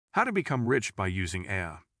How to become rich by using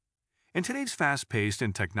AI. In today's fast-paced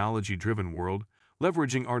and technology-driven world,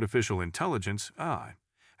 leveraging artificial intelligence, AI,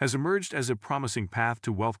 has emerged as a promising path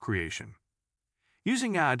to wealth creation.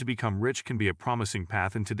 Using AI to become rich can be a promising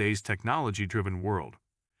path in today's technology-driven world.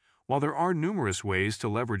 While there are numerous ways to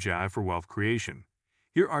leverage AI for wealth creation,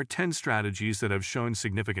 here are 10 strategies that have shown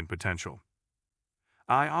significant potential.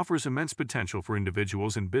 AI offers immense potential for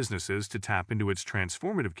individuals and businesses to tap into its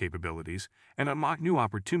transformative capabilities and unlock new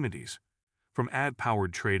opportunities. From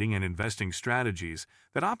ad-powered trading and investing strategies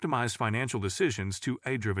that optimize financial decisions to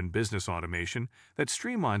AI-driven business automation that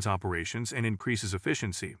streamlines operations and increases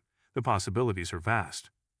efficiency, the possibilities are vast.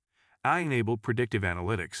 AI-enabled predictive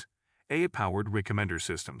analytics, AI-powered recommender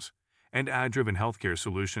systems, and AI-driven healthcare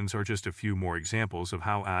solutions are just a few more examples of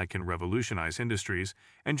how AI can revolutionize industries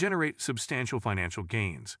and generate substantial financial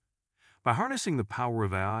gains. By harnessing the power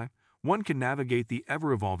of AI, one can navigate the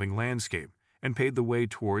ever-evolving landscape and pave the way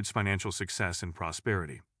towards financial success and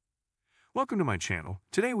prosperity. Welcome to my channel.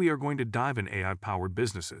 Today we are going to dive in AI-powered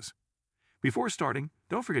businesses. Before starting,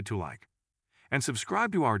 don't forget to like and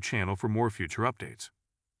subscribe to our channel for more future updates.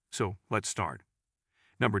 So, let's start.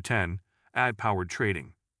 Number 10. AI-powered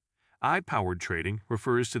trading. AI-powered trading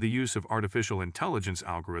refers to the use of artificial intelligence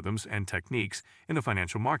algorithms and techniques in the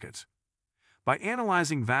financial markets. By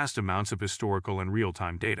analyzing vast amounts of historical and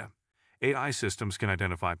real-time data, AI systems can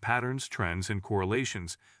identify patterns, trends, and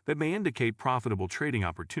correlations that may indicate profitable trading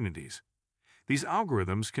opportunities. These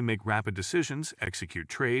algorithms can make rapid decisions, execute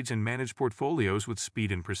trades, and manage portfolios with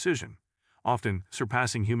speed and precision, often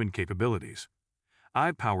surpassing human capabilities.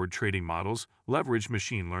 AI-powered trading models leverage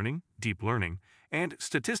machine learning, deep learning, and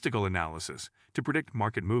statistical analysis to predict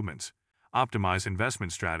market movements, optimize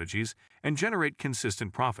investment strategies, and generate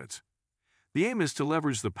consistent profits. The aim is to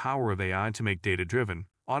leverage the power of AI to make data-driven,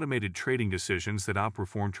 automated trading decisions that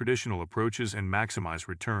outperform traditional approaches and maximize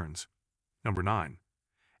returns. Number 9.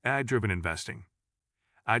 AI-driven investing.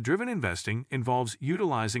 AI-driven investing involves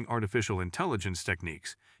utilizing artificial intelligence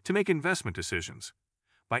techniques to make investment decisions.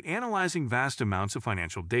 By analyzing vast amounts of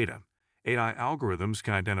financial data, AI algorithms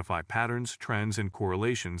can identify patterns, trends, and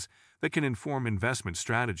correlations that can inform investment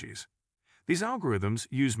strategies. These algorithms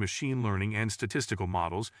use machine learning and statistical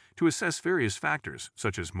models to assess various factors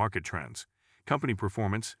such as market trends, company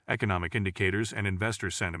performance, economic indicators, and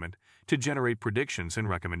investor sentiment to generate predictions and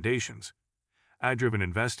recommendations. AI-driven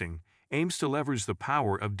investing aims to leverage the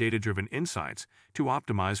power of data-driven insights to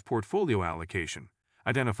optimize portfolio allocation,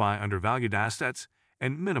 identify undervalued assets,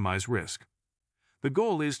 and minimize risk. The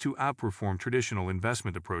goal is to outperform traditional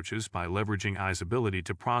investment approaches by leveraging AI's ability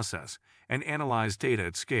to process and analyze data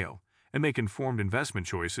at scale and make informed investment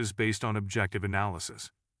choices based on objective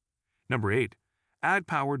analysis. Number 8.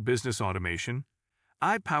 AI-powered business automation.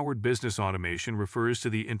 AI-powered business automation refers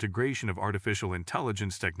to the integration of artificial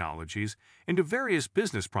intelligence technologies into various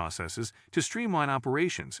business processes to streamline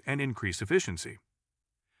operations and increase efficiency.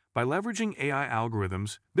 By leveraging AI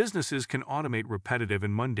algorithms, businesses can automate repetitive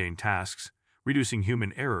and mundane tasks, reducing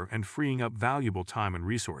human error and freeing up valuable time and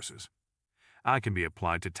resources. AI can be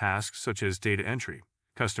applied to tasks such as data entry,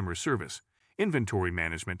 customer service, inventory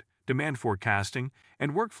management, demand forecasting,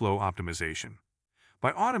 and workflow optimization.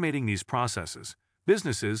 By automating these processes,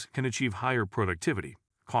 businesses can achieve higher productivity,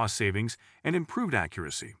 cost savings, and improved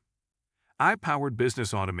accuracy. AI-powered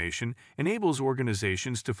business automation enables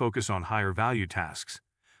organizations to focus on higher-value tasks,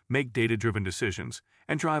 make data-driven decisions,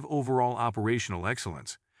 and drive overall operational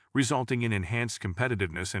excellence, resulting in enhanced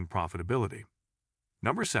competitiveness and profitability.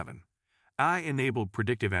 Number 7. AI-enabled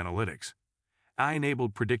predictive analytics.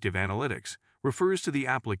 AI-enabled predictive analytics refers to the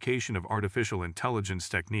application of artificial intelligence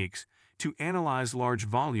techniques to analyze large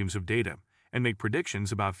volumes of data and make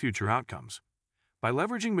predictions about future outcomes. By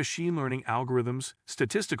leveraging machine learning algorithms,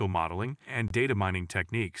 statistical modeling, and data mining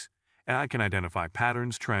techniques, AI can identify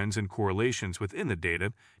patterns, trends, and correlations within the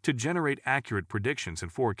data to generate accurate predictions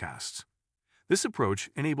and forecasts. This approach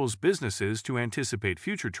enables businesses to anticipate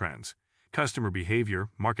future trends, customer behavior,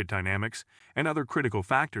 market dynamics, and other critical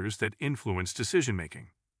factors that influence decision-making.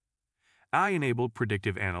 AI-enabled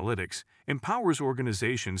predictive analytics empowers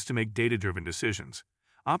organizations to make data-driven decisions,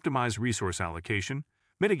 optimize resource allocation,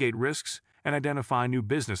 mitigate risks, and identify new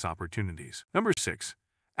business opportunities. Number 6.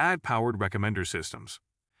 AI-powered recommender systems.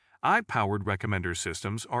 AI-powered recommender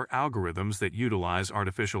systems are algorithms that utilize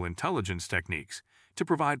artificial intelligence techniques to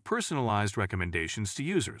provide personalized recommendations to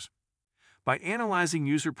users. By analyzing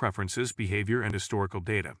user preferences, behavior, and historical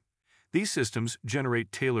data, these systems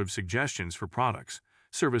generate tailored suggestions for products,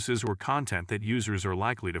 services, or content that users are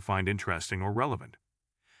likely to find interesting or relevant.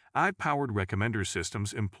 AI-powered recommender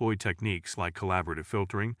systems employ techniques like collaborative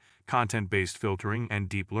filtering, content-based filtering, and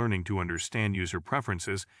deep learning to understand user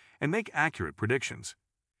preferences and make accurate predictions.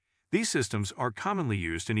 These systems are commonly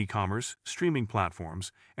used in e-commerce, streaming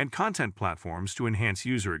platforms, and content platforms to enhance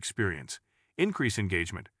user experience, increase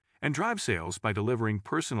engagement, and drive sales by delivering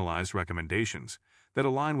personalized recommendations that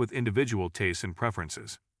align with individual tastes and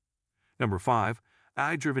preferences. Number 5.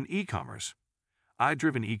 AI-driven e-commerce.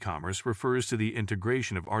 AI-driven e-commerce refers to the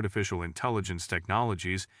integration of artificial intelligence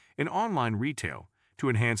technologies in online retail to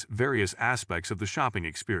enhance various aspects of the shopping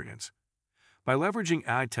experience. By leveraging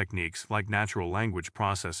AI techniques like natural language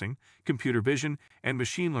processing, computer vision, and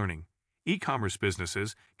machine learning, e-commerce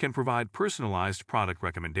businesses can provide personalized product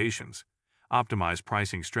recommendations, optimize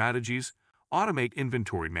pricing strategies, automate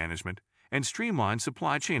inventory management, and streamline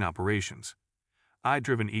supply chain operations.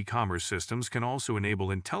 AI-driven e-commerce systems can also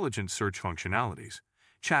enable intelligent search functionalities,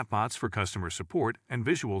 chatbots for customer support, and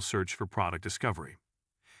visual search for product discovery.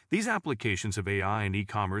 These applications of AI in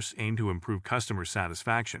e-commerce aim to improve customer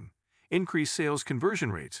satisfaction, increase sales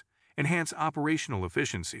conversion rates, enhance operational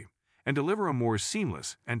efficiency, and deliver a more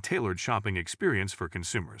seamless and tailored shopping experience for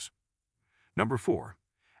consumers. Number 4.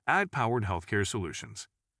 AI-powered healthcare solutions.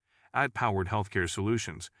 AI-powered healthcare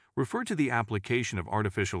solutions refer to the application of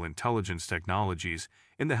artificial intelligence technologies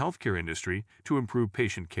in the healthcare industry to improve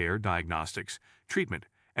patient care, diagnostics, treatment,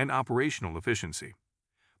 and operational efficiency.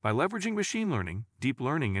 By leveraging machine learning, deep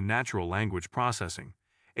learning, and natural language processing,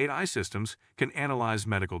 AI systems can analyze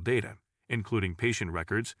medical data, including patient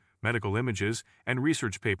records, medical images, and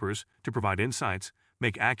research papers, to provide insights,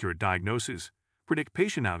 make accurate diagnoses, predict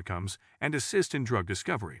patient outcomes, and assist in drug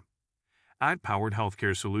discovery. AI-powered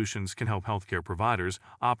healthcare solutions can help healthcare providers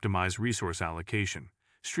optimize resource allocation,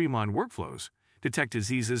 streamline workflows, detect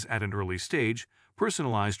diseases at an early stage,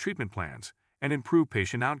 personalize treatment plans, and improve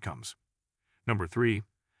patient outcomes. Number 3.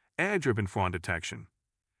 AI-driven fraud detection.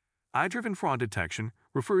 AI-driven fraud detection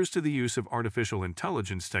refers to the use of artificial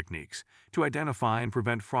intelligence techniques to identify and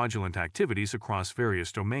prevent fraudulent activities across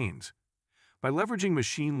various domains. By leveraging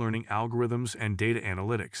machine learning algorithms and data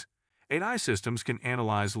analytics, AI systems can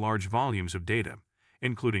analyze large volumes of data,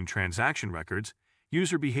 including transaction records,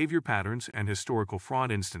 user behavior patterns, and historical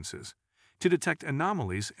fraud instances, to detect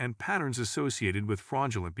anomalies and patterns associated with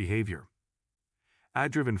fraudulent behavior.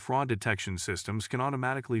 AI-driven fraud detection systems can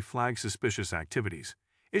automatically flag suspicious activities,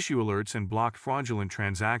 issue alerts, and block fraudulent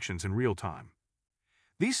transactions in real time.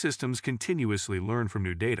 These systems continuously learn from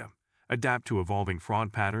new data, adapt to evolving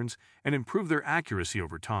fraud patterns, and improve their accuracy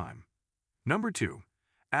over time. Number 2.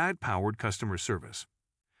 AI-powered customer service.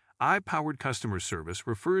 AI-powered customer service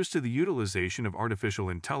refers to the utilization of artificial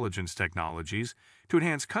intelligence technologies to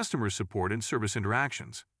enhance customer support and service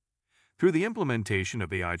interactions. Through the implementation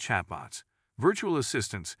of AI chatbots, virtual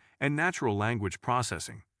assistants, and natural language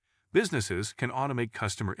processing, businesses can automate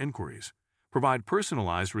customer inquiries, provide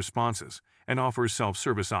personalized responses, and offer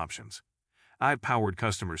self-service options. AI-powered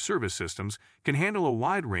customer service systems can handle a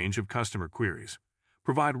wide range of customer queries,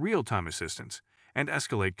 provide real-time assistance, and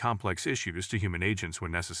escalate complex issues to human agents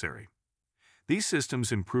when necessary. These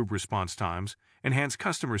systems improve response times, enhance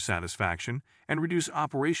customer satisfaction, and reduce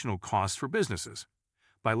operational costs for businesses.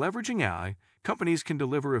 By leveraging AI, companies can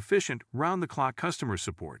deliver efficient, round-the-clock customer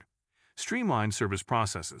support, streamline service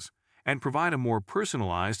processes, and provide a more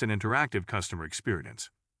personalized and interactive customer experience.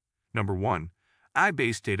 Number 1.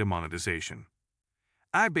 AI-based data monetization.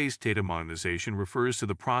 AI-based data monetization refers to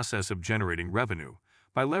the process of generating revenue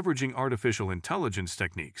by leveraging artificial intelligence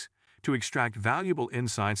techniques to extract valuable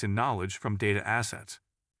insights and knowledge from data assets.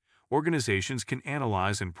 Organizations can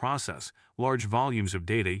analyze and process large volumes of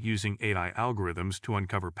data using AI algorithms to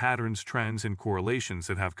uncover patterns, trends, and correlations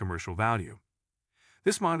that have commercial value.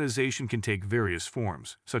 This monetization can take various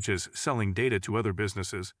forms, such as selling data to other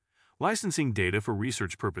businesses, licensing data for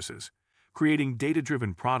research purposes, creating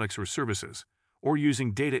data-driven products or services, or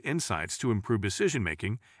using data insights to improve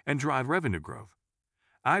decision-making and drive revenue growth.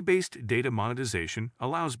 AI-based data monetization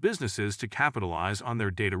allows businesses to capitalize on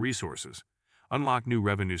their data resources, unlock new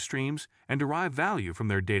revenue streams, and derive value from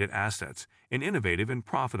their data assets in innovative and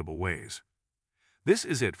profitable ways. This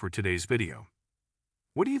is it for today's video.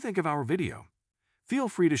 What do you think of our video? Feel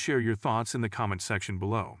free to share your thoughts in the comment section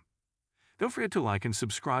below. Don't forget to like and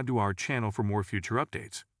subscribe to our channel for more future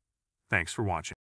updates. Thanks for watching.